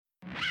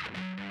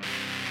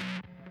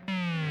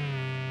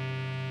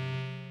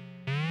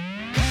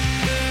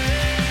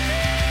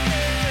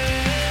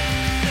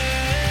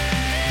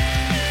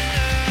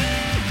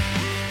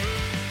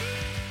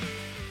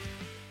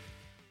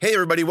Hey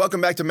everybody,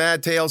 welcome back to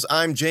Mad Tales.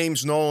 I'm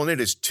James Knoll, and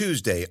it is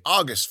Tuesday,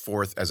 August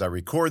 4th, as I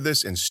record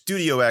this in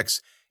Studio X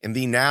in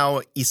the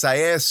now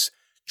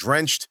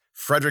Isaias-drenched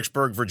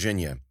Fredericksburg,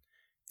 Virginia.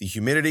 The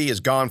humidity is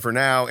gone for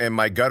now, and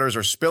my gutters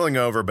are spilling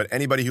over, but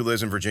anybody who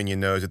lives in Virginia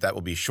knows that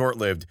will be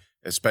short-lived,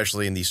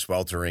 especially in these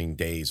sweltering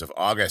days of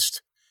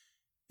August.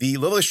 The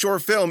Lilith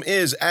short film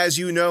is, as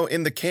you know,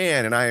 in the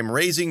can, and I am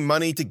raising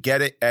money to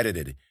get it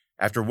edited.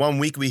 After 1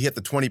 week, we hit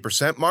the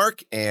 20%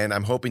 mark, and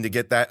I'm hoping to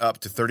get that up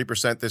to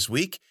 30% this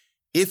week.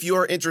 If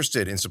you're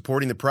interested in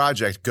supporting the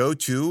project, go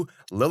to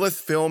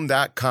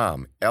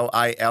lilithfilm.com,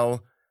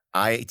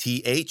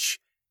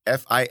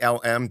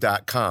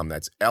 LILITHFILM.com.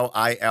 That's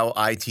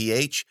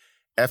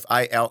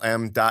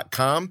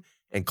LILITHFILM.com,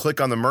 and click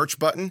on the merch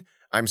button.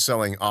 I'm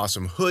selling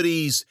awesome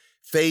hoodies,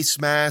 face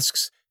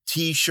masks,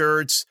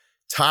 t-shirts,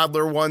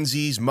 toddler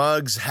onesies,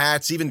 mugs,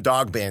 hats, even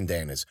dog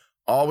bandanas,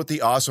 all with the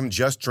awesome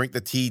Just Drink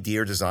the Tea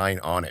Deer design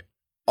on it.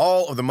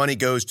 All of the money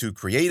goes to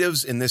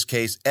creatives, in this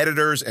case,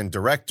 editors and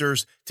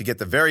directors, to get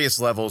the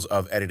various levels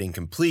of editing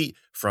complete,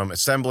 from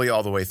assembly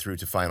all the way through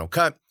to final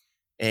cut.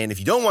 And if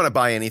you don't want to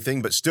buy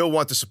anything but still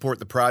want to support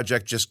the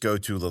project, just go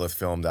to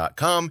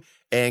lilithfilm.com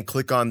and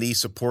click on the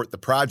Support the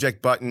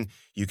Project button.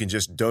 You can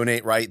just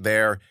donate right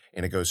there,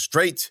 and it goes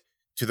straight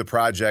to the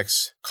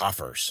project's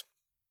coffers.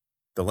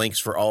 The links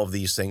for all of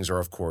these things are,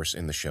 of course,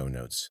 in the show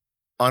notes.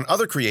 On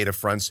other creative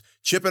fronts,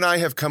 Chip and I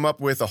have come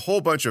up with a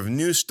whole bunch of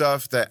new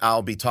stuff that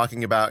I'll be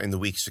talking about in the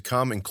weeks to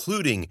come,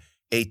 including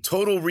a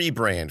total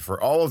rebrand for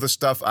all of the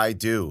stuff I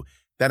do.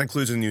 That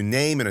includes a new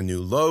name and a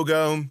new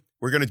logo.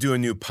 We're going to do a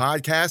new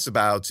podcast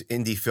about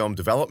indie film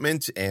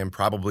development and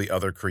probably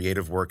other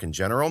creative work in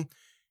general,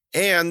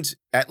 and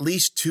at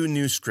least 2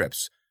 new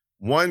scripts.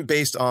 One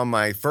based on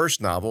my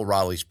first novel,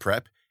 Raleigh's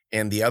Prep,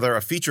 and the other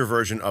a feature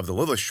version of the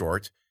Lilith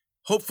short.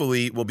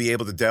 Hopefully, we'll be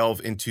able to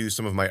delve into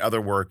some of my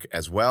other work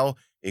as well,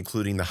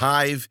 including The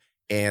Hive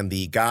and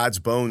the God's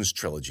Bones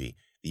trilogy,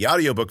 the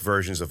audiobook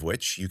versions of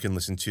which you can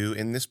listen to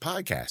in this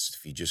podcast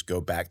if you just go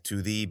back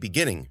to the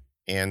beginning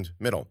and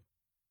middle.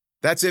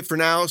 That's it for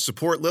now.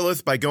 Support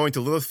Lilith by going to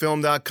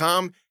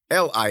lilithfilm.com,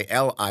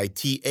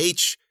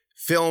 LILITH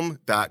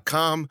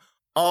film.com.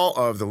 All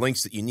of the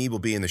links that you need will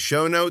be in the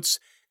show notes.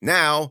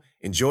 Now,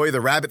 enjoy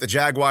The Rabbit, the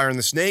Jaguar, and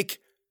the Snake,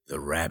 The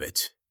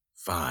Rabbit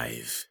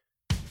 5.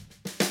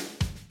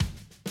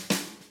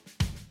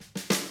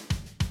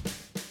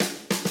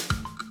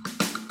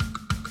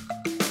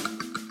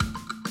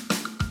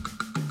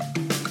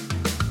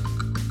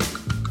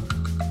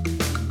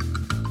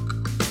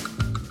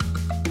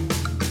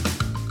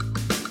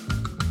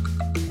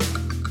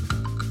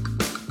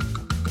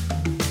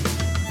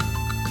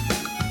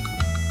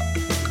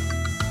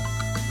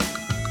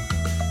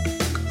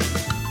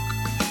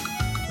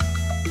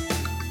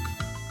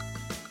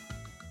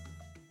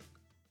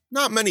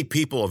 Not many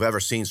people have ever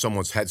seen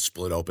someone's head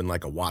split open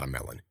like a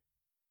watermelon.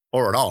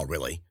 Or at all,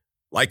 really.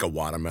 Like a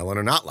watermelon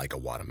or not like a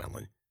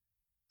watermelon.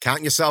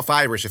 Count yourself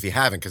Irish if you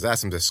haven't, because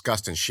that's some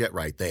disgusting shit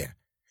right there.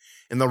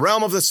 In the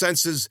realm of the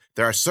senses,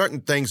 there are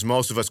certain things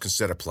most of us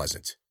consider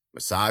pleasant.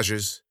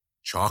 Massages,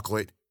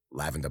 chocolate,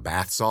 lavender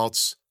bath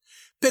salts.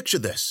 Picture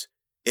this.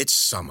 It's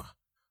summer.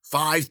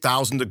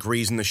 5,000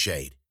 degrees in the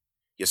shade.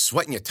 You're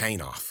sweating your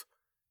taint off.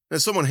 Then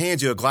someone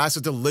hands you a glass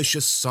of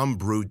delicious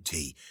sun-brewed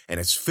tea, and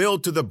it's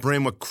filled to the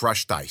brim with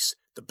crushed ice,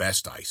 the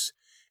best ice.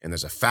 And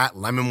there's a fat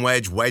lemon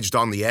wedge wedged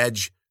on the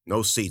edge,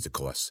 no seeds, of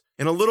course,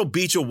 and a little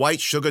beach of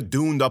white sugar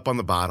duned up on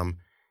the bottom.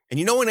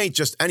 And you know it ain't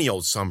just any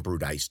old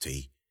sun-brewed iced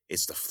tea.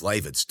 It's the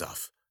flavored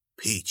stuff.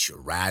 Peach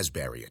or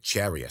raspberry or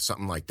cherry or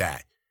something like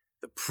that.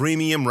 The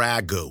premium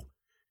ragu.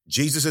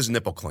 Jesus'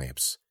 nipple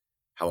clamps.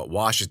 How it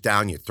washes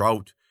down your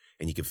throat,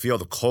 and you can feel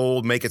the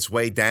cold make its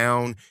way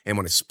down, and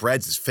when it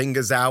spreads its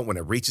fingers out when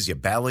it reaches your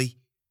belly.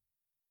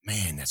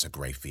 Man, that's a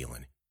great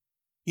feeling.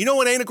 You know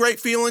what ain't a great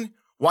feeling?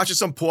 Watching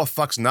some poor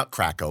fuck's nut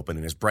crack open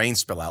and his brain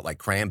spill out like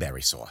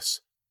cranberry sauce.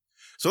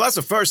 So that's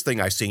the first thing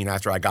I seen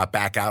after I got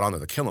back out onto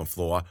the killing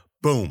floor.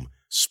 Boom.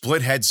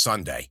 Split head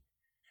Sunday.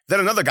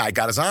 Then another guy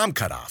got his arm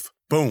cut off.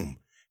 Boom.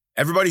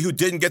 Everybody who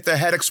didn't get their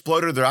head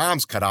exploded or their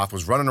arms cut off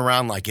was running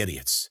around like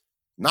idiots.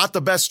 Not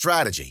the best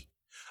strategy.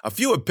 A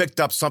few had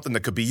picked up something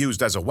that could be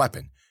used as a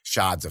weapon.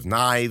 Shards of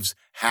knives,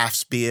 half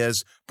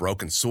spears,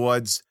 broken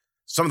swords.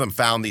 Some of them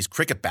found these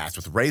cricket bats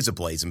with razor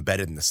blades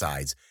embedded in the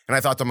sides. And I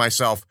thought to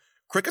myself,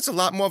 cricket's a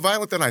lot more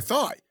violent than I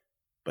thought.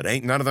 But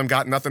ain't none of them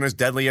got nothing as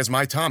deadly as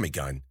my Tommy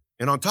gun.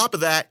 And on top of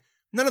that,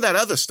 none of that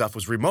other stuff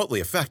was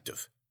remotely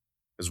effective.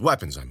 As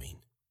weapons, I mean.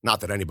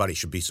 Not that anybody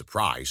should be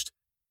surprised.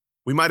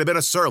 We might have been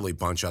a surly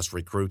bunch, us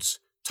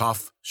recruits.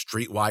 Tough,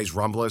 streetwise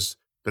rumblers.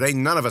 But ain't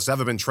none of us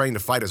ever been trained to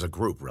fight as a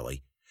group,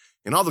 really.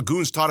 And all the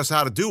goons taught us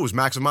how to do was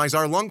maximize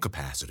our lung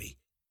capacity.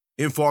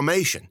 In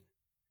formation.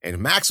 And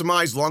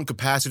maximized lung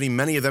capacity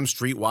many of them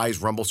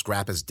streetwise rumble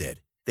scrappers did.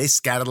 They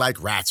scattered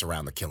like rats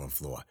around the killing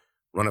floor.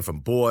 running from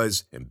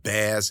boars and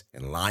bears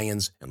and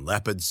lions and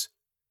leopards.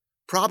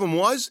 Problem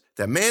was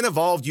that man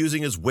evolved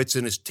using his wits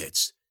and his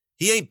tits.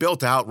 He ain't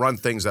built to outrun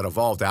things that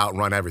evolved to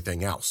outrun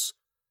everything else.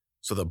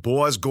 So the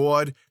boars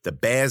gored, the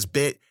bears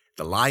bit,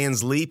 the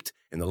lions leaped,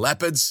 and the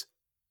leopards...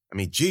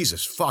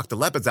 Jesus, fuck, the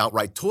leopards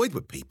outright toyed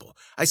with people.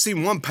 I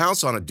seen one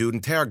pounce on a dude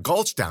and tear a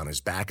gulch down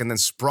his back and then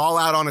sprawl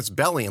out on its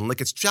belly and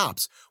lick its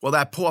chops while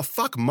that poor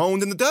fuck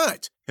moaned in the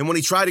dirt. And when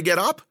he tried to get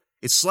up,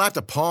 it slapped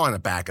a paw on the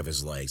back of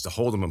his legs to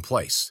hold him in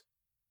place.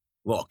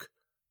 Look,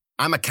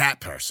 I'm a cat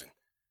person.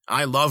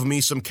 I love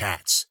me some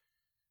cats.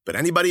 But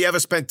anybody ever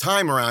spent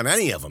time around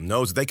any of them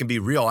knows that they can be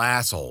real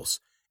assholes.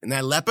 And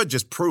that leopard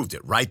just proved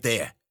it right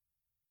there.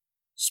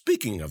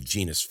 Speaking of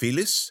genus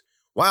Felis,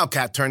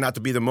 Wildcat turned out to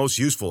be the most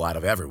useful out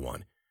of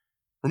everyone.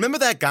 Remember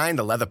that guy in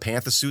the leather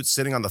panther suit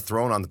sitting on the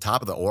throne on the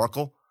top of the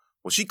oracle?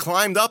 Well, she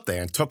climbed up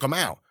there and took him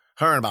out,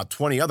 her and about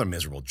 20 other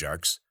miserable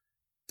jerks.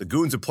 The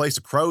goons had placed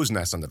a crow's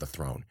nest under the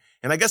throne,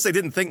 and I guess they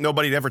didn't think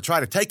nobody'd ever try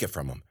to take it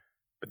from them.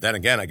 But then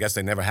again, I guess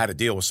they never had to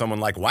deal with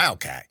someone like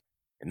Wildcat.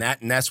 And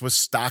that nest was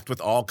stocked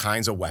with all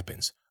kinds of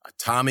weapons. A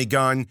Tommy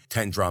gun,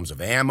 10 drums of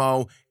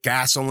ammo,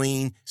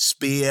 gasoline,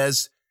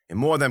 spears, and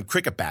more of them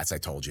cricket bats I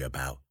told you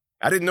about.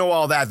 I didn't know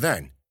all that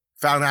then.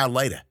 Found out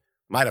later.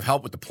 Might have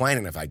helped with the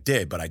planning if I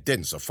did, but I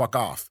didn't, so fuck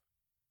off.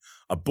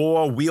 A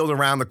boar wheeled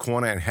around the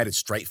corner and headed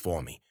straight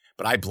for me,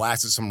 but I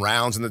blasted some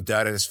rounds in the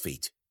dirt at his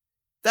feet.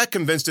 That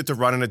convinced it to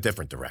run in a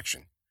different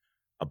direction.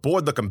 A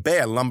bored-looking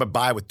bear lumbered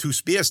by with 2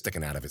 spears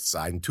sticking out of its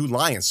side and 2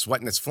 lions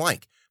sweating its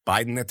flank,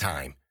 biding their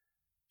time.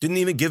 Didn't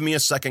even give me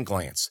a second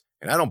glance,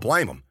 and I don't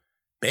blame him.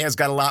 Bear's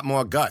got a lot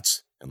more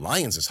guts, and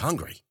lions is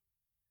hungry.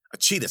 A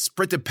cheetah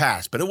sprinted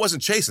past, but it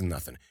wasn't chasing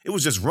nothing. It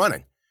was just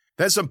running.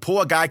 Then some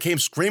poor guy came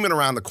screaming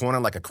around the corner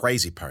like a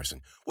crazy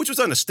person, which was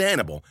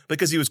understandable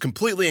because he was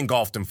completely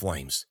engulfed in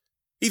flames.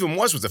 Even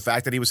worse was the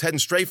fact that he was heading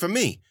straight for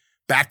me.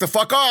 "Back the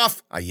fuck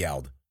off!" I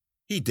yelled.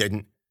 He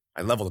didn't.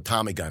 I leveled a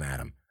Tommy gun at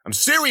him. "I'm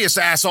serious,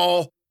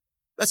 asshole!"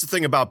 That's the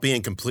thing about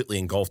being completely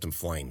engulfed in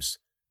flames.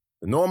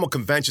 The normal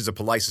conventions of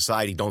polite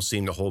society don't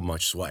seem to hold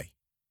much sway.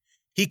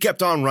 He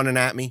kept on running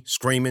at me,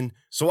 screaming,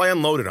 so I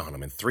unloaded on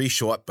him in 3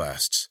 short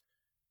bursts.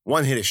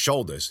 One hit his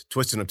shoulders,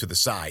 twisting him to the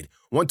side.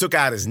 One took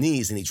out his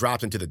knees and he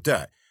dropped into the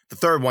dirt. The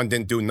third one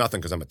didn't do nothing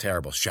because I'm a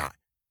terrible shot.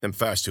 Them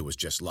first 2 was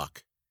just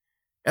luck.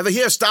 "Ever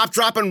hear stop,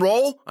 drop, and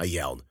roll?" I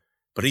yelled.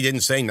 But he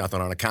didn't say nothing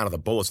on account of the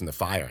bullets and the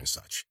fire and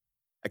such.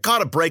 I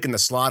caught a break in the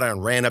slaughter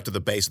and ran up to the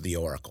base of the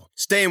oracle,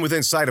 staying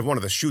within sight of one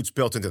of the chutes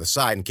built into the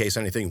side in case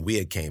anything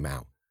weird came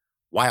out.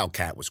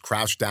 Wildcat was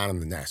crouched down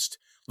in the nest,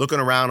 looking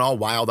around all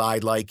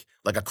wild-eyed like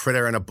a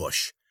critter in a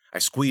bush. I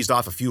squeezed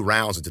off a few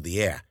rounds into the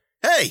air.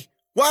 "Hey,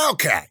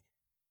 Wildcat!"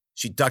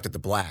 She ducked at the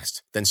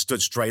blast, then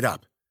stood straight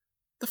up.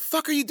 "The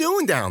fuck are you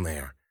doing down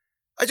there?"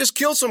 "I just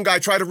killed some guy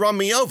trying to run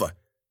me over.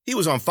 He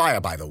was on fire,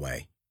 by the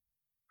way."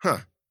 "Huh.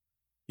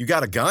 You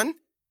got a gun?"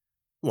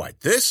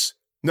 "What, this?"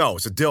 "No,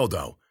 it's a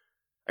dildo."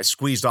 I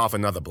squeezed off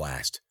another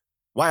blast.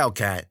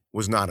 Wildcat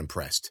was not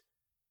impressed.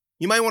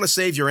 "You might want to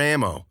save your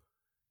ammo."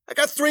 "I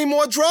got 3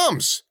 more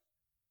drums."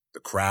 The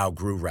crowd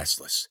grew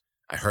restless.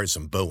 I heard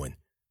some booing.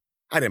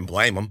 I didn't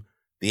blame them.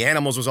 The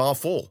animals was all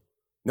full.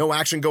 No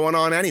action going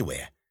on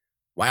anywhere.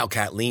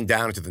 Wildcat leaned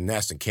down into the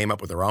nest and came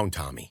up with her own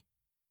Tommy.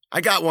 "I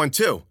got one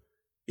too."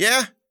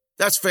 "Yeah?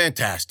 That's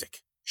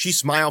fantastic." She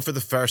smiled for the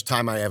first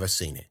time I ever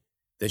seen it.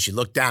 Then she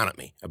looked down at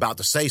me, about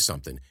to say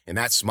something, and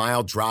that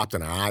smile dropped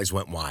and her eyes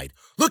went wide.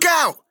 "Look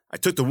out!" I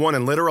took the one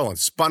in literal and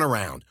spun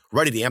around,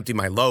 ready to empty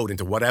my load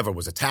into whatever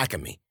was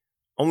attacking me.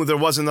 Only there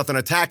wasn't nothing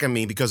attacking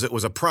me because it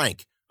was a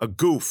prank, a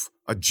goof,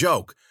 a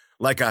joke,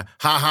 like a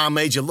ha-ha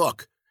made you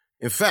look.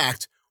 In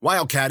fact,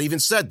 Wildcat even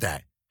said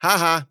that.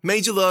 "Ha-ha,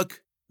 made you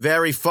look."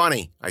 "Very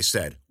funny," I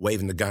said,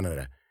 waving the gun at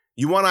her.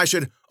 "You want I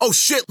should—" "Oh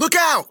shit, look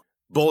out!"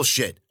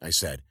 "Bullshit," I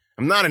said.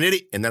 "I'm not an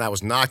idiot," and then I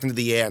was knocked into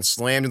the air and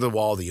slammed into the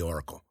wall of the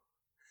oracle.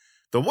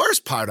 The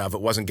worst part of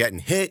it wasn't getting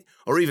hit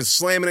or even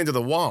slamming into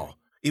the wall,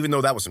 even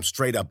though that was some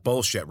straight-up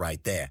bullshit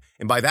right there,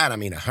 and by that I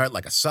mean it hurt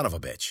like a son of a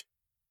bitch.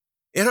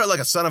 It hurt like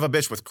a son of a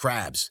bitch with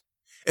crabs.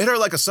 It hurt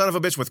like a son of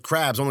a bitch with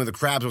crabs, only the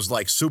crabs was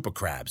like super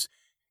crabs.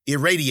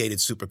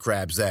 Irradiated super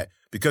crabs that,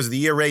 because of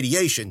the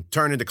irradiation,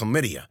 turned into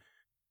chlamydia.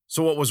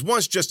 So what was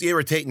once just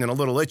irritating and a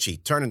little itchy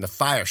turned into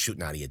fire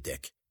shooting out of your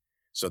dick.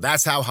 So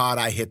that's how hard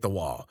I hit the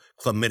wall,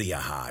 chlamydia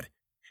hard.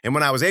 And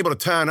when I was able to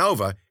turn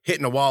over,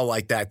 hitting a wall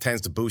like that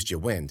tends to boost your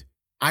wind.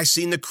 I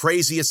seen the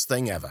craziest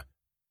thing ever.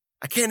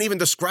 I can't even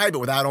describe it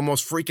without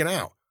almost freaking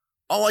out.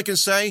 All I can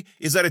say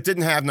is that it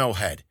didn't have no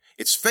head.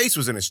 Its face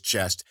was in its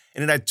chest,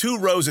 and it had 2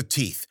 rows of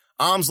teeth,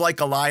 arms like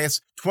Goliath,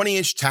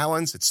 20-inch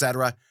talons,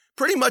 etc.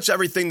 Pretty much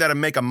everything that'd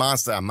make a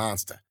monster a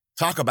monster.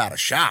 Talk about a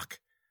shock.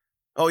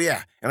 Oh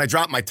yeah, and I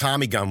dropped my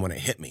Tommy gun when it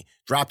hit me,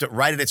 dropped it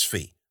right at its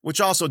feet,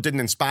 which also didn't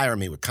inspire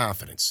me with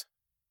confidence.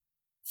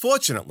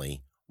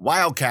 Fortunately,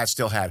 Wildcat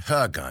still had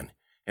her gun,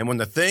 and when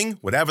the thing,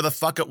 whatever the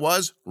fuck it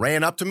was,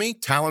 ran up to me,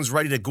 talons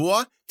ready to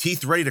gore,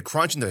 teeth ready to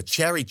crunch into the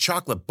cherry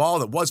chocolate ball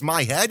that was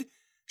my head,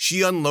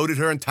 she unloaded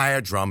her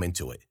entire drum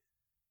into it.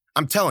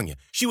 I'm telling you,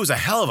 she was a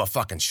hell of a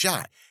fucking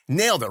shot.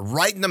 Nailed it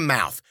right in the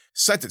mouth,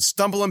 sent it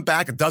stumbling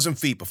back a dozen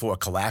feet before it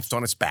collapsed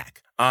on its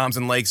back, arms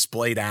and legs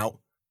splayed out.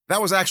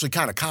 That was actually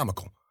kind of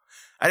comical.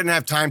 I didn't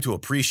have time to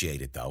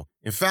appreciate it, though.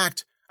 In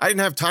fact, I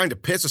didn't have time to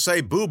piss or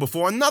say boo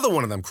before another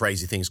one of them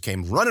crazy things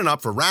came running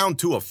up for round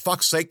 2 of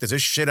fuck's sake does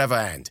this shit ever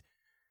end.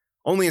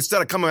 Only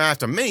instead of coming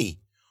after me,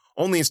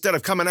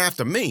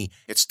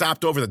 it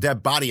stopped over the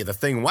dead body of the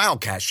thing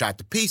Wildcat shot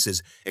to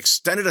pieces,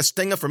 extended a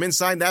stinger from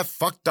inside that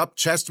fucked up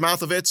chest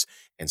mouth of its,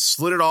 and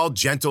slid it all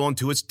gentle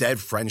into its dead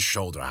friend's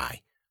shoulder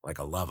eye, like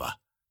a lover.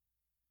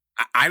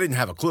 I didn't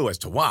have a clue as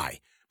to why,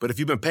 but if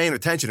you've been paying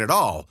attention at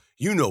all,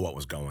 you know what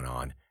was going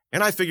on,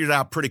 and I figured it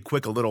out pretty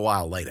quick a little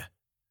while later.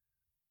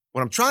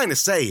 What I'm trying to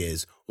say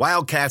is,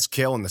 Wildcat's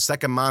kill and the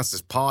second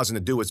monster's pausing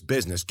to do its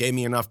business gave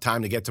me enough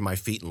time to get to my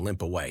feet and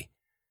limp away.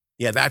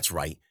 Yeah, that's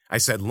right, I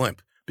said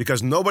limp,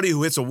 because nobody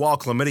who hits a wall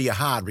chlamydia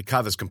hard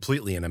recovers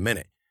completely in a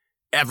minute.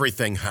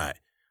 Everything hurt.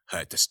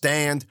 Hurt to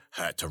stand,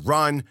 hurt to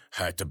run,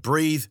 hurt to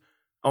breathe.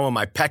 Oh, and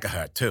my pecker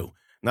hurt too.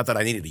 Not that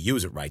I needed to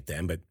use it right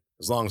then, but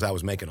as long as I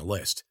was making a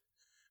list.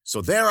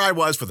 So there I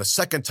was for the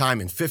second time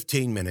in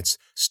 15 minutes,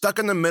 stuck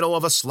in the middle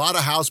of a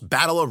slaughterhouse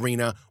battle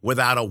arena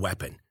without a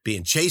weapon,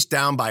 being chased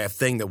down by a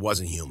thing that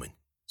wasn't human.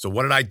 So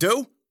what did I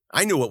do?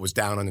 I knew what was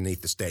down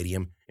underneath the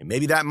stadium, and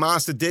maybe that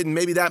monster did and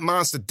maybe that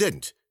monster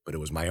didn't, but it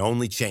was my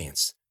only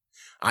chance.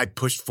 I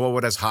pushed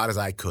forward as hard as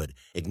I could,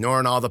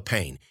 ignoring all the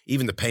pain,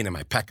 even the pain in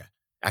my pecker.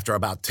 After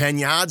about 10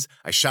 yards,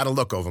 I shot a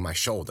look over my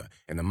shoulder,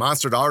 and the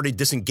monster had already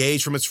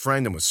disengaged from its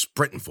friend and was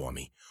sprinting for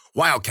me.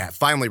 Wildcat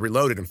finally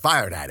reloaded and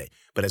fired at it,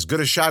 but as good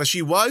a shot as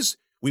she was,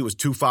 we was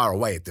too far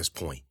away at this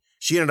point.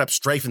 She ended up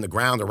strafing the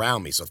ground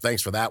around me, so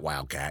thanks for that,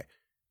 Wildcat.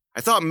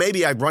 I thought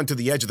maybe I'd run to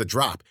the edge of the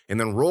drop and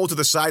then roll to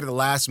the side at the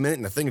last minute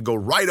and the thing would go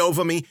right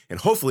over me and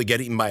hopefully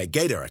get eaten by a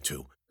gator or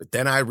two. But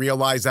then I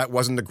realized that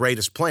wasn't the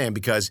greatest plan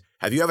because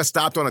have you ever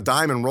stopped on a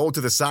dime and rolled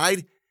to the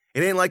side?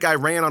 It ain't like I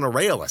ran on a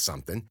rail or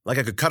something, like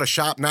I could cut a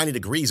sharp 90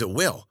 degrees at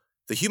will.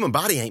 The human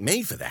body ain't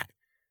made for that.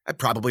 I'd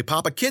probably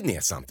pop a kidney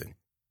or something.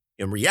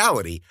 In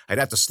reality, I'd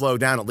have to slow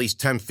down at least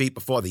 10 feet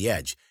before the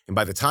edge, and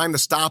by the time the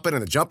stopping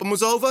and the jumping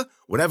was over,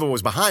 whatever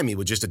was behind me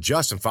would just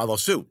adjust and follow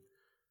suit.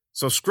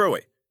 So screw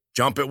it.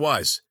 Jump it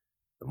was.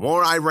 The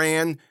more I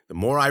ran, the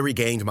more I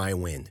regained my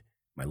wind.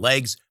 My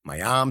legs, my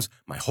arms,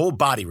 my whole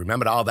body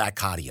remembered all that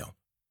cardio.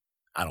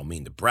 I don't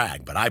mean to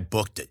brag, but I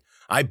booked it.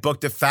 I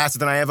booked it faster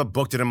than I ever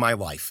booked it in my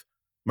life.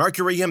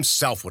 Mercury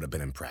himself would have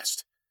been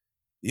impressed.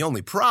 The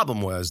only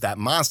problem was that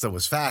monster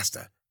was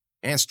faster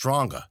and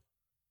stronger.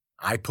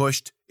 I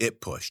pushed,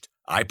 it pushed.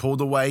 I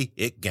pulled away,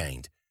 it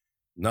gained.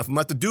 Nothing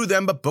left to do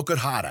then but book it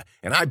harder,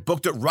 and I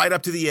booked it right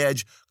up to the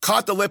edge,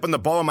 caught the lip on the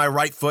ball of my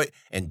right foot,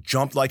 and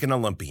jumped like an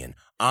Olympian,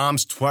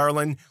 arms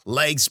twirling,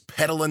 legs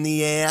pedaling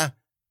the air.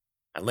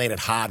 I landed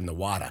hard in the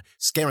water,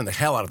 scaring the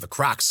hell out of the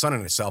croc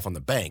sunning itself on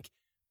the bank,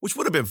 which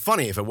would have been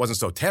funny if it wasn't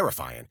so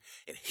terrifying.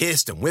 It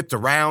hissed and whipped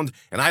around,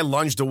 and I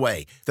lunged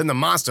away. Then the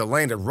monster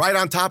landed right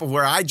on top of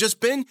where I'd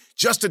just been,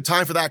 just in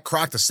time for that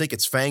croc to sink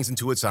its fangs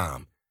into its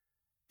arm.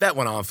 That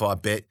went on for a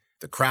bit.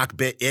 The croc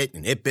bit it,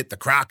 and it bit the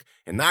croc,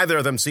 and neither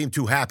of them seemed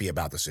too happy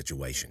about the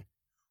situation.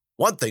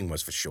 One thing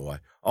was for sure,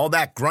 all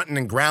that grunting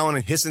and growling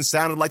and hissing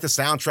sounded like the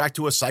soundtrack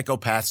to a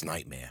psychopath's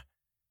nightmare.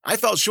 I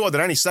felt sure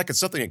that any second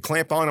something had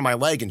clamped onto my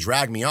leg and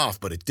dragged me off,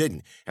 but it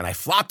didn't, and I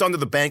flopped onto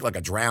the bank like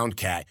a drowned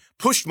cat,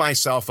 pushed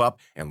myself up,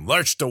 and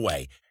lurched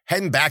away,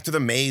 heading back to the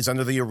maze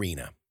under the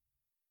arena.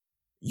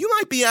 You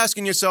might be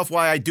asking yourself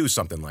why I do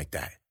something like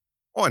that.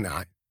 Or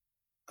not.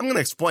 I'm going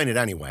to explain it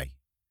anyway.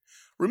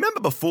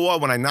 Remember before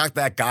when I knocked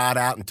that guard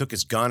out and took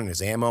his gun and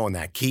his ammo and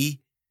that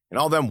key? And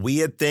all them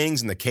weird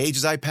things in the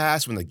cages I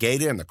passed when the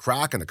gator and the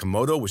croc and the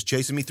Komodo was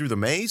chasing me through the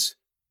maze?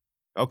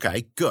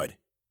 Okay, good.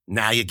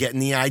 Now you're getting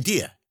the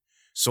idea.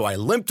 So I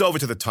limped over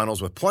to the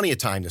tunnels with plenty of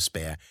time to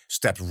spare,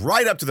 stepped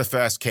right up to the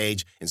first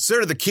cage,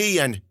 inserted the key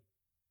and,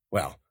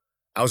 well,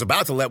 I was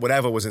about to let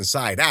whatever was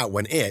inside out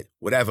when it,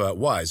 whatever it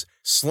was,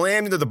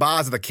 slammed into the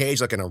bars of the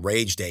cage like an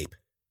enraged ape.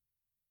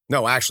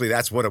 No, actually,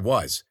 that's what it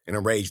was, an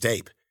enraged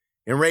ape.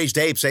 Enraged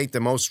apes ain't the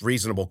most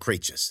reasonable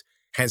creatures,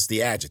 hence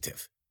the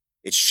adjective.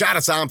 It shot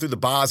its arm through the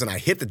bars and I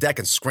hit the deck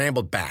and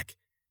scrambled back.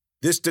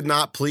 This did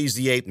not please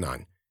the ape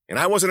none, and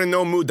I wasn't in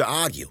no mood to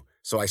argue,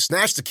 so I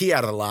snatched the key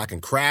out of the lock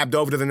and crabbed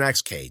over to the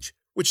next cage,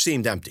 which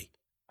seemed empty.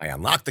 I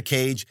unlocked the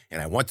cage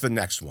and I went to the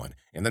next one,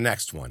 and the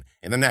next one,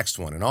 and the next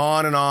one, and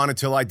on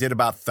until I did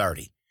about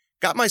 30.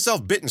 Got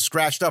myself bit and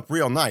scratched up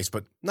real nice,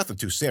 but nothing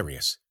too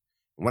serious.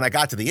 When I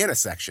got to the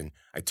intersection,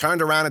 I turned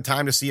around in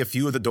time to see a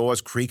few of the doors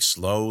creak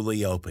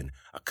slowly open,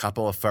 a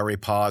couple of furry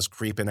paws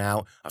creeping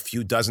out, a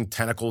few dozen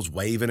tentacles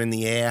waving in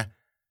the air.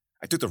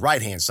 I took the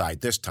right-hand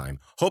side this time,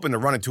 hoping to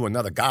run into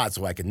another guard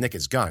so I could nick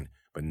his gun,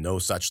 but no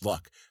such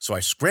luck. So I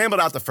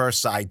scrambled out the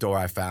first side door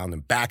I found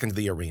and back into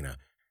the arena.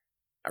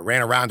 I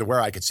ran around to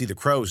where I could see the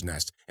crow's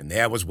nest, and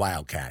there was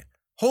Wildcat.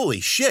 "Holy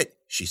shit,"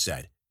 she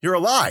said. "You're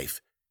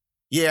alive."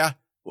 "Yeah,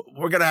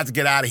 we're going to have to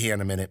get out of here in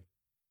a minute."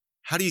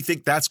 "How do you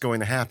think that's going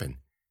to happen?"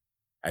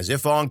 As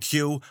if on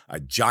cue, a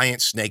giant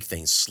snake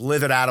thing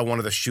slithered out of one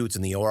of the chutes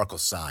in the oracle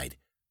side.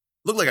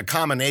 Looked like a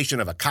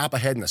combination of a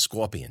copperhead and a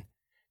scorpion.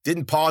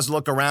 Didn't pause to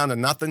look around or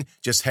nothing,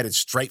 just headed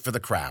straight for the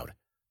crowd.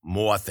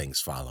 More things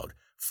followed.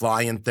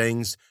 Flying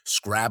things,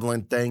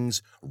 scrabbling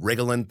things,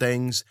 wriggling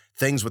things,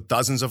 things with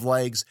dozens of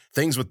legs,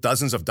 things with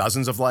dozens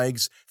of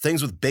legs,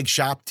 things with big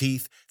sharp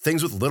teeth,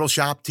 things with little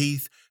sharp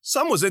teeth.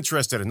 Some was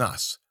interested in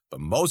us, but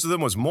most of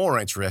them was more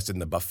interested in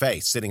the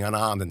buffet sitting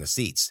unarmed in the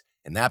seats,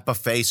 and that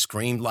buffet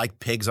screamed like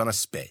pigs on a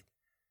spit.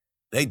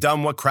 They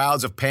done what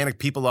crowds of panicked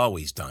people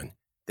always done.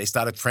 They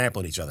started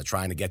trampling each other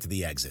trying to get to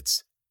the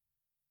exits.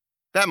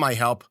 That might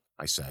help,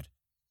 I said.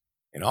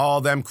 And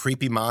all them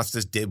creepy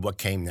monsters did what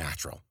came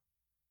natural.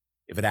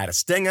 If it had a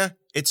stinger,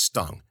 it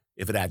stung.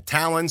 If it had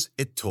talons,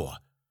 it tore.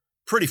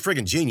 Pretty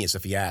friggin' genius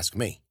if you ask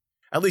me.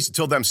 At least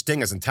until them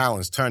stingers and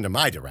talons turned in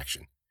my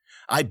direction.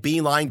 I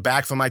beelined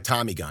back for my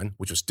Tommy gun,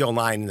 which was still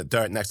lying in the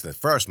dirt next to the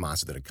first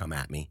monster that had come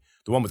at me,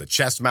 the one with the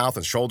chest mouth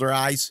and shoulder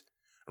eyes.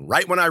 And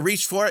right when I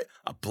reached for it,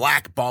 a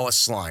black ball of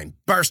slime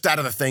burst out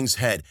of the thing's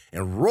head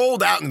and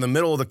rolled out in the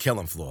middle of the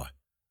killing floor.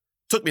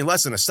 Took me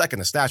less than a second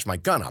to snatch my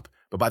gun up,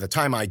 but by the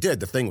time I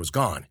did, the thing was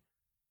gone.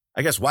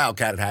 I guess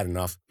Wildcat had had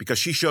enough because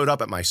she showed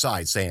up at my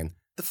side saying,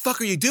 "The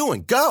fuck are you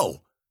doing?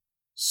 Go!"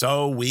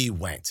 So we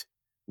went.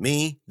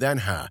 Me, then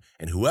her,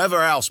 and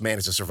whoever else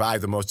managed to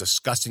survive the most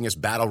disgustingest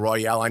battle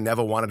royale I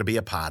never wanted to be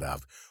a part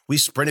of. We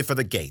sprinted for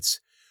the gates.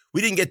 We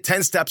didn't get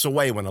 10 steps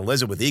away when a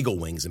lizard with eagle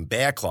wings and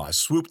bear claws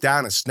swooped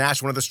down and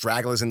snatched one of the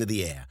stragglers into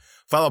the air,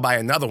 followed by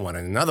another one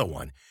and another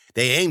one.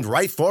 They aimed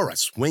right for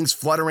us, wings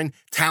fluttering,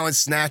 talons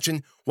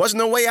snatching. Wasn't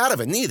no way out of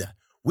it, neither.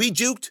 We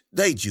juked,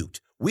 they juked.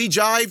 We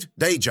jived,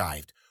 they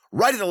jived.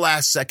 Right at the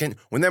last second,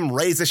 when them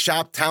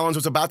razor-sharp talons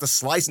was about to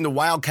slice into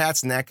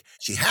Wildcat's neck,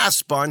 she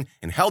half-spun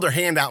and held her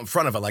hand out in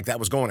front of her like that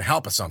was going to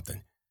help or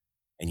something.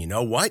 And you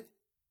know what?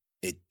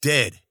 It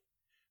did.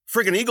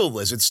 Friggin' eagle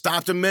lizard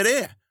stopped in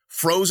midair,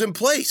 froze in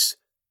place.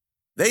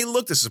 They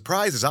looked as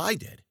surprised as I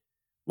did.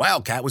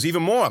 Wildcat was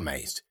even more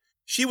amazed.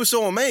 She was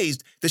so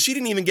amazed that she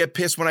didn't even get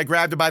pissed when I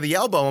grabbed her by the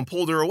elbow and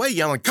pulled her away,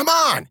 yelling, "Come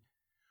on!"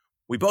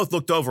 We both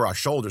looked over our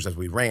shoulders as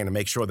we ran to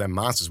make sure them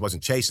monsters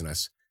wasn't chasing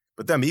us.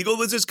 But them eagle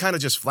lizards kind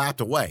of just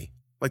flapped away,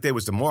 like they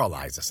was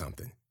demoralized or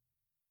something.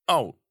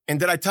 Oh, and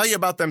did I tell you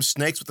about them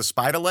snakes with the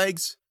spider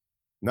legs?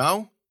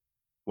 No?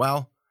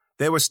 Well,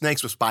 they were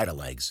snakes with spider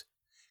legs.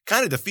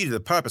 Kind of defeated the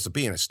purpose of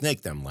being a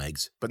snake, them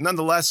legs, but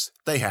nonetheless,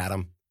 they had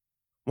them.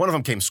 One of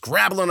them came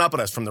scrabbling up at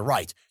us from the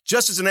right,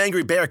 just as an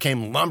angry bear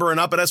came lumbering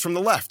up at us from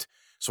the left.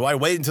 So I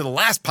waited until the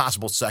last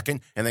possible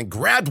second and then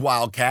grabbed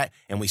Wildcat,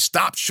 and we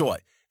stopped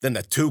short. Then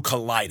the two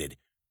collided,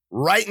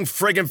 right in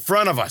friggin'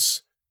 front of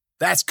us.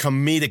 That's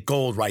comedic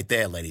gold right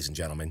there, ladies and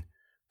gentlemen.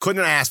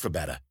 Couldn't have asked for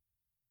better.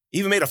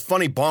 Even made a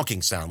funny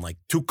bonking sound like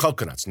two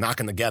coconuts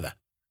knocking together.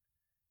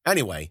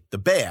 Anyway, the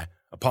bear,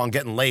 upon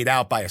getting laid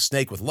out by a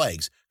snake with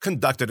legs,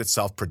 conducted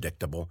itself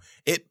predictable.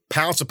 It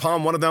pounced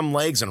upon one of them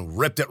legs and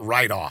ripped it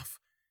right off.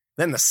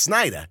 Then the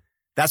Snyder,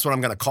 that's what I'm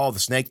going to call the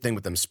snake thing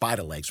with them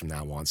spider legs from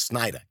now on,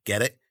 Snyder,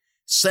 get it?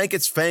 Sank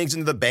its fangs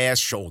into the bear's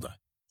shoulder.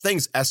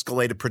 Things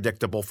escalated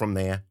predictable from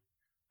there.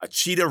 A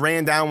cheetah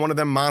ran down one of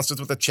them monsters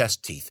with the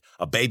chest teeth,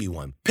 a baby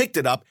one, picked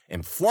it up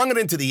and flung it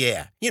into the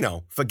air,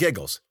 for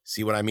giggles.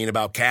 See what I mean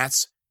about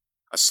cats?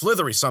 A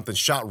slithery something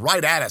shot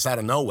right at us out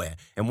of nowhere,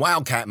 and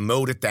Wildcat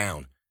mowed it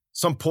down.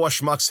 Some poor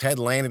schmuck's head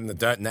landed in the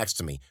dirt next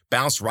to me,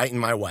 bounced right in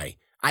my way.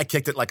 I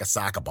kicked it like a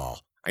soccer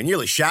ball. I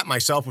nearly shat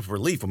myself with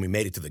relief when we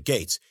made it to the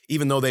gates,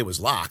 even though they was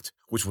locked,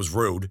 which was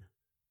rude.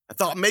 I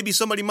thought maybe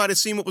somebody might have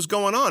seen what was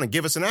going on and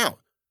give us an out.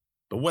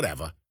 But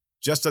whatever.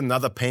 Just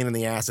another pain in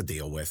the ass to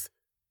deal with.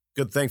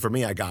 Good thing for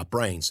me I got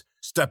brains.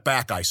 Step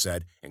back, I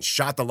said, and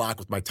shot the lock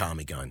with my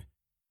Tommy gun.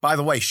 By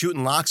the way,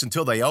 shooting locks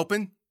until they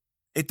open?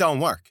 It don't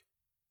work.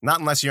 Not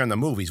unless you're in the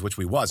movies, which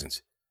we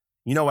wasn't.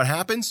 You know what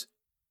happens?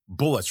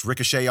 Bullets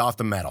ricochet off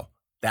the metal.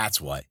 That's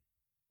what.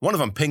 One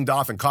of them pinged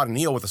off and caught an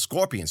eel with a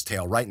scorpion's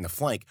tail right in the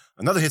flank.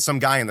 Another hit some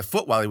guy in the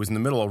foot while he was in the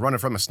middle of running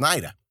from a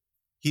Snyder.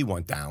 He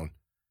went down.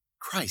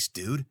 Christ,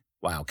 dude,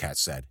 Wildcat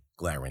said,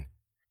 glaring.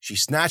 She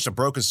snatched a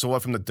broken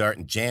sword from the dirt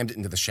and jammed it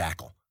into the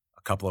shackle.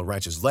 A couple of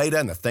wrenches later,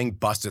 and the thing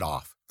busted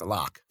off. The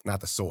lock,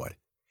 not the sword.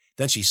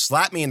 Then she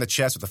slapped me in the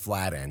chest with the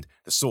flat end,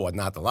 the sword,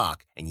 not the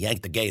lock, and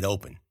yanked the gate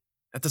open.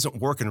 That doesn't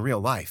work in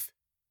real life.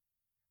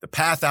 The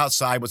path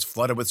outside was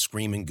flooded with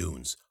screaming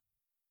goons.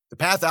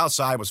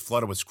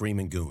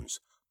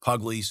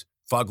 Puglies,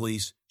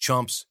 fuglies,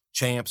 chumps,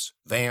 champs,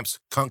 vamps,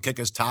 cunt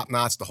kickers, top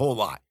knots, the whole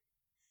lot.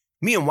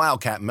 Me and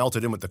Wildcat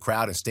melted in with the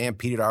crowd and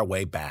stampeded our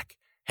way back,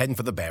 heading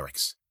for the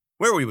barracks.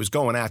 Where we was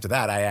going after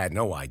that, I had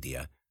no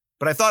idea,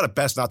 but I thought it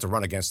best not to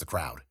run against the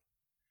crowd.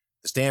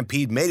 The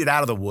stampede made it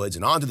out of the woods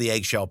and onto the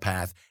eggshell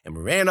path, and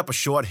we ran up a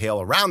short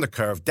hill, around the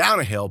curve, down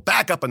a hill,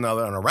 back up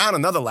another, and around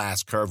another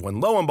last curve, when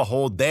lo and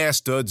behold, there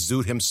stood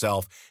Zoot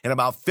himself and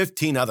about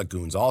 15 other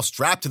goons, all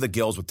strapped to the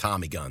gills with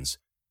Tommy guns.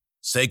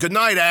 "Say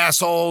goodnight,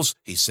 assholes,"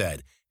 he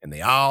said, and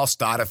they all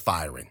started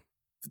firing.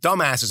 The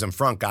dumbasses in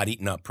front got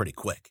eaten up pretty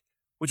quick,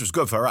 which was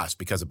good for us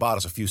because it bought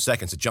us a few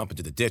seconds to jump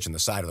into the ditch on the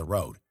side of the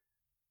road.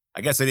 I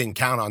guess they didn't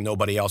count on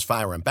nobody else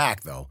firing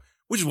back, though,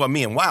 which is what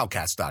me and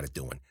Wildcat started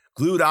doing.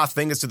 Glued our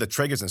fingers to the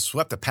triggers and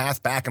swept the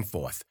path back and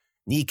forth.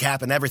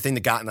 kneecapping everything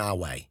that got in our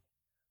way.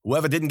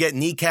 Whoever didn't get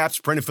kneecapped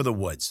sprinted for the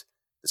woods,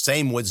 the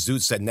same woods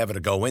Zoot said never to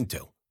go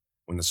into.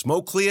 When the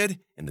smoke cleared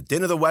and the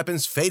din of the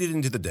weapons faded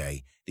into the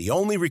day, the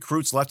only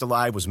recruits left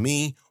alive was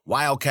me,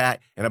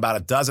 Wildcat, and about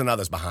a dozen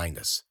others behind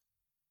us.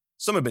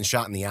 Some had been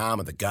shot in the arm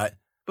or the gut,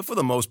 but for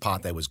the most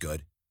part they was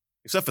good.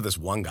 Except for this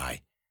one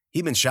guy.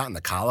 He'd been shot in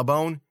the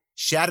collarbone,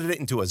 shattered it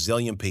into a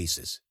zillion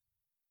pieces.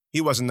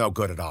 He wasn't no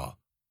good at all.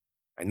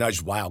 I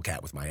nudged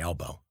Wildcat with my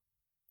elbow.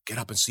 Get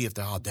up and see if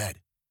they're all dead.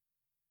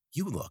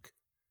 You look.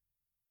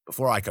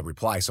 Before I could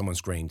reply, someone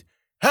screamed,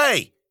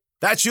 Hey!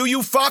 That's you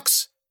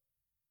fucks?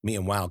 Me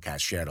and Wildcat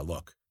shared a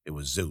look. It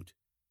was Zoot.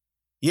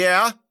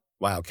 Yeah,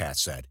 Wildcat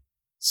said.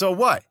 So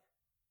what?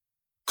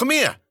 Come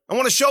here. I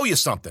want to show you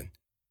something.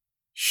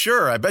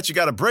 Sure, I bet you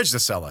got a bridge to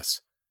sell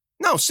us.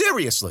 No,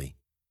 seriously.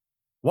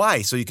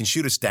 Why, so you can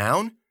shoot us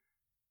down?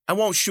 I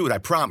won't shoot, I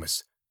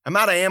promise. I'm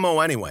out of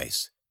ammo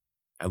anyways.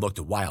 I looked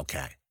at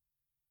Wildcat.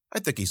 I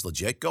think he's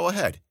legit. Go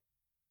ahead.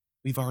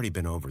 We've already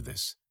been over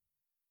this.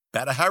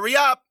 Better hurry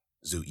up,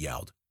 Zoot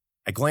yelled.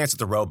 I glanced at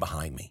the road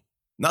behind me.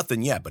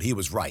 Nothing yet, but he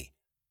was right.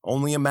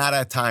 Only a matter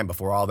of time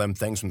before all them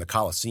things from the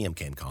Coliseum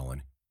came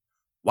calling.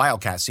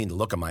 Wildcat seemed to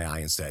look in my eye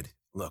and said,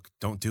 Look,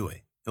 don't do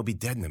it. He'll be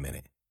dead in a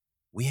minute.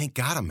 We ain't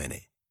got a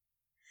minute.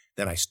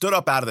 Then I stood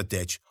up out of the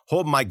ditch,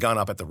 holding my gun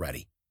up at the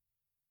ready.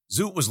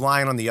 Zoot was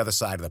lying on the other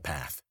side of the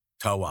path,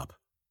 toe up.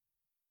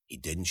 He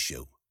didn't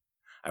shoot.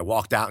 I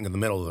walked out into the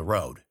middle of the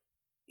road.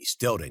 He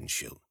still didn't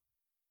shoot.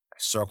 I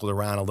circled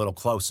around a little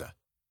closer.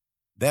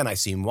 Then I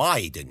seen why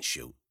he didn't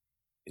shoot.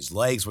 His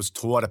legs was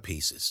tore to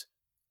pieces.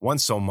 One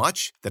so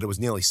much that it was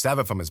nearly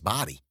severed from his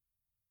body.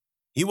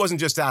 He wasn't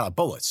just out of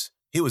bullets.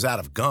 He was out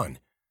of gun.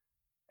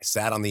 I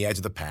sat on the edge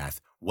of the path,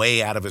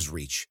 way out of his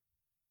reach.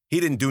 He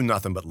didn't do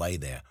nothing but lay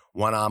there,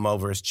 one arm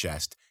over his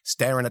chest,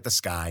 staring at the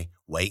sky,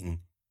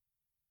 waiting.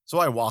 So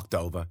I walked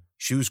over,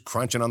 shoes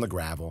crunching on the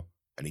gravel,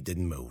 and he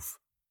didn't move.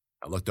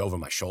 I looked over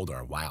my shoulder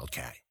at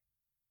Wildcat.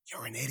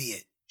 You're an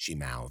idiot, she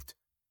mouthed.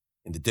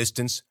 In the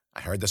distance,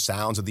 I heard the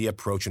sounds of the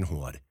approaching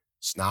horde.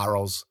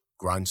 Snarls,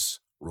 grunts,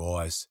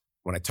 roars.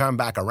 When I turned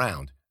back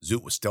around,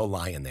 Zoot was still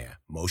lying there,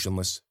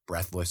 motionless,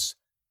 breathless.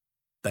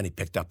 Then he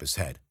picked up his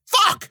head.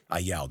 Fuck! I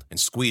yelled and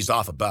squeezed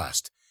off a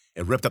burst.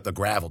 It ripped up the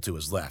gravel to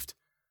his left.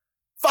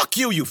 Fuck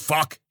you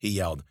fuck, he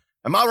yelled.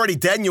 I'm already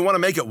dead and you want to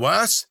make it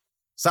worse?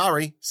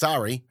 Sorry,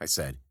 I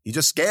said. You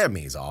just scared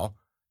me is all.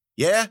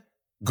 Yeah?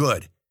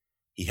 Good.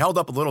 He held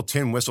up a little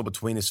tin whistle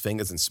between his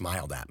fingers and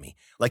smiled at me,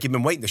 like he'd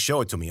been waiting to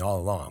show it to me all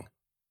along.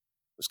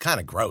 It was kind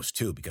of gross,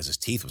 too, because his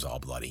teeth was all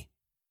bloody.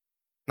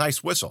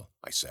 Nice whistle,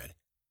 I said.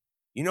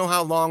 You know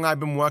how long I've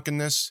been working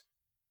this?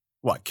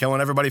 What,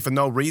 killing everybody for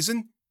no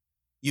reason?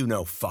 You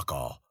know fuck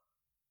all.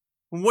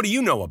 What do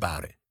you know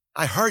about it?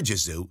 I heard you,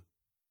 Zoot.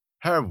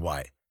 Heard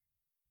what?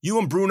 You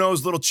and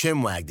Bruno's little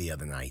chinwag the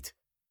other night.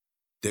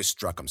 This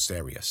struck him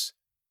serious.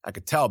 I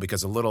could tell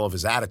because a little of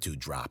his attitude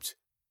dropped.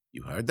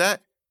 You heard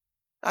that?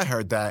 I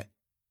heard that.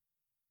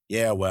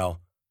 Yeah,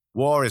 well,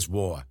 war is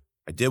war.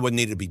 I did what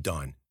needed to be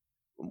done.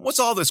 What's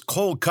all this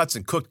cold cuts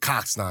and cooked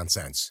cocks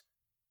nonsense?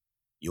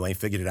 You ain't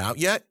figured it out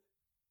yet?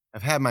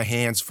 I've had my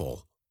hands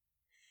full.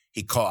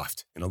 He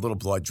coughed, and a little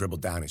blood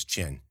dribbled down his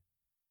chin.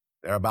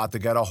 They're about to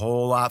get a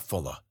whole lot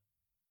fuller.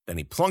 Then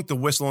he plunked the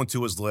whistle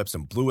into his lips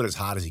and blew it as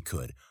hard as he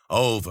could,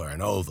 over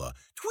and over.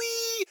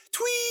 Twee,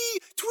 twee,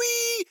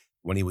 twee.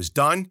 When he was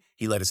done,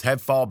 he let his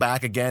head fall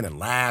back again and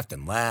laughed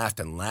and laughed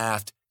and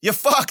laughed. You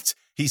fucked,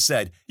 he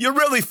said. You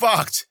really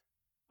fucked.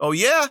 Oh,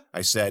 yeah?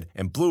 I said,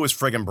 and blew his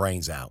friggin'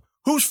 brains out.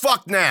 Who's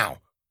fucked now?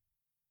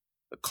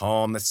 The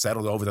calm that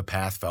settled over the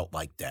path felt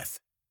like death.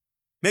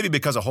 Maybe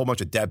because a whole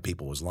bunch of dead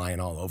people was lying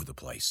all over the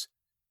place.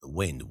 The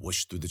wind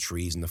whooshed through the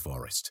trees in the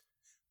forest.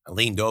 I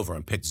leaned over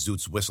and picked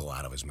Zoot's whistle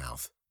out of his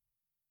mouth.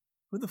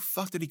 Who the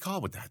fuck did he call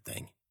with that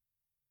thing?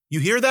 You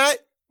hear that?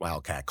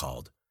 Wildcat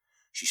called.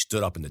 She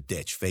stood up in the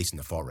ditch facing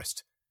the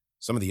forest.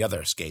 Some of the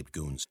other escaped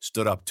goons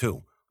stood up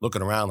too,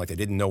 looking around like they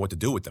didn't know what to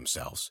do with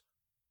themselves.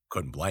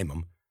 Couldn't blame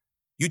them.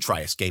 You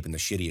try escaping the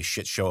shittiest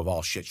shit show of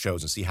all shit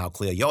shows and see how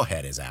clear your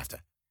head is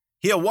after.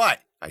 Hear what?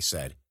 I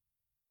said.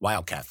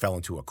 Wildcat fell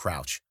into a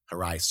crouch,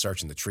 her eyes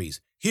searching the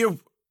trees. Hear...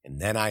 And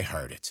then I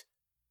heard it.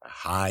 A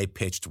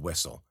high-pitched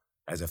whistle,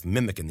 as if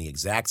mimicking the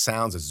exact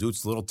sounds of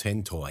Zoot's little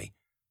tin toy.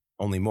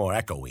 Only more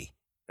echoey,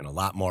 and a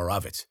lot more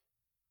of it.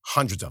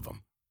 Hundreds of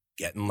them,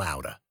 getting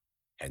louder,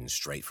 heading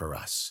straight for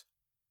us.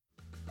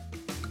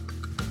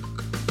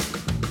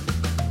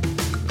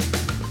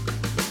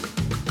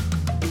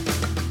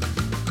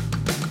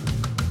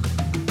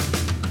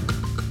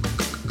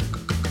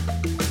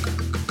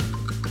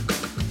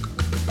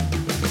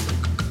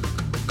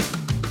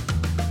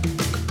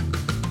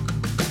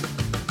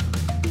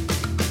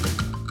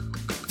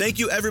 Thank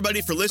you,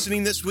 everybody, for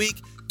listening this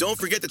week. Don't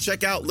forget to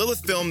check out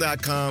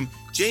lilithfilm.com,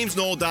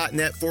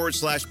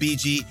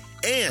 jamesnoel.net/BG,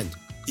 and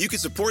you can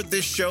support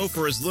this show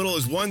for as little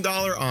as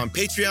 $1 on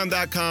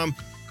patreon.com.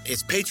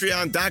 It's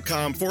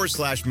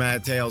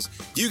patreon.com/MadTales.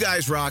 You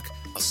guys rock.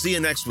 I'll see you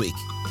next week.